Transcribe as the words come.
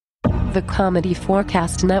the Comedy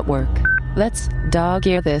Forecast Network. Let's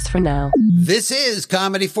dog-ear this for now. This is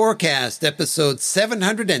Comedy Forecast, episode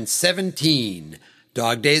 717,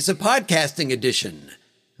 Dog Days of Podcasting edition.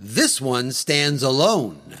 This one stands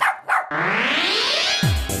alone.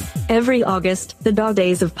 Every August, the Dog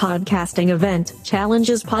Days of Podcasting event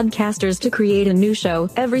challenges podcasters to create a new show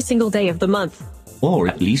every single day of the month. Or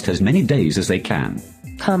at least as many days as they can.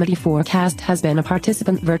 Comedy Forecast has been a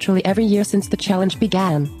participant virtually every year since the challenge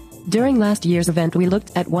began. During last year's event, we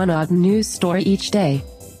looked at one odd news story each day.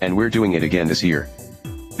 And we're doing it again this year.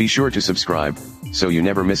 Be sure to subscribe, so you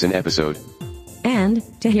never miss an episode. And,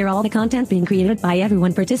 to hear all the content being created by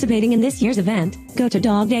everyone participating in this year's event, go to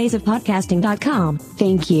dogdaysofpodcasting.com.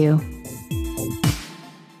 Thank you.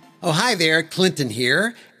 Oh, hi there, Clinton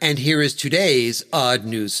here, and here is today's odd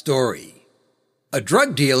news story. A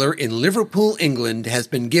drug dealer in Liverpool, England, has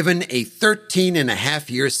been given a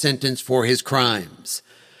 13-and-a-half-year sentence for his crimes.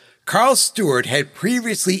 Carl Stewart had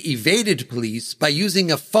previously evaded police by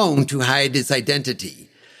using a phone to hide his identity.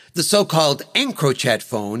 The so-called EncroChat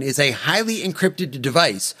phone is a highly encrypted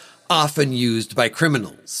device often used by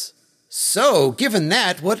criminals. So, given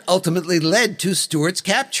that, what ultimately led to Stewart's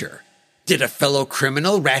capture? Did a fellow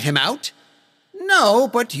criminal rat him out? No,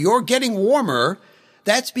 but you're getting warmer.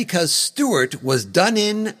 That's because Stewart was done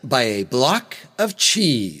in by a block of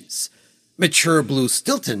cheese. Mature blue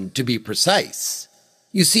Stilton, to be precise.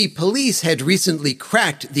 You see, police had recently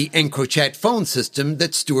cracked the EncroChat phone system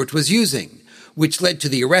that Stewart was using, which led to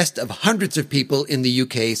the arrest of hundreds of people in the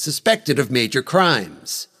UK suspected of major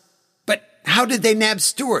crimes. But how did they nab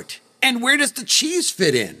Stewart? And where does the cheese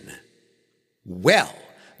fit in? Well,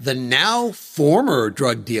 the now former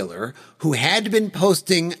drug dealer, who had been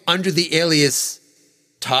posting under the alias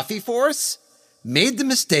Toffee Force, made the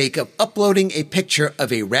mistake of uploading a picture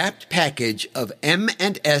of a wrapped package of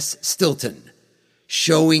M&S Stilton,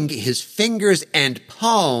 showing his fingers and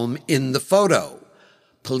palm in the photo.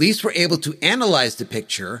 Police were able to analyze the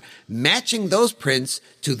picture, matching those prints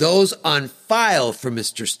to those on file for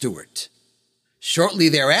Mr. Stewart. Shortly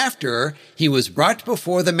thereafter, he was brought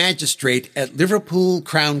before the magistrate at Liverpool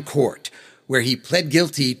Crown Court, where he pled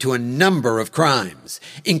guilty to a number of crimes,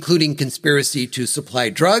 including conspiracy to supply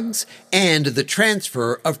drugs and the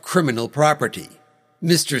transfer of criminal property.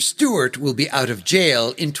 Mr. Stewart will be out of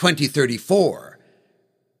jail in 2034.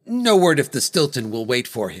 No word if the Stilton will wait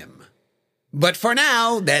for him. But for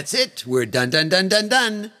now, that's it. We're done.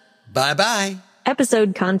 Bye-bye.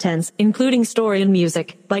 Episode contents, including story and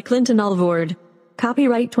music, by Clinton Alvord.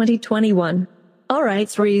 Copyright 2021. All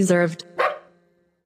rights reserved.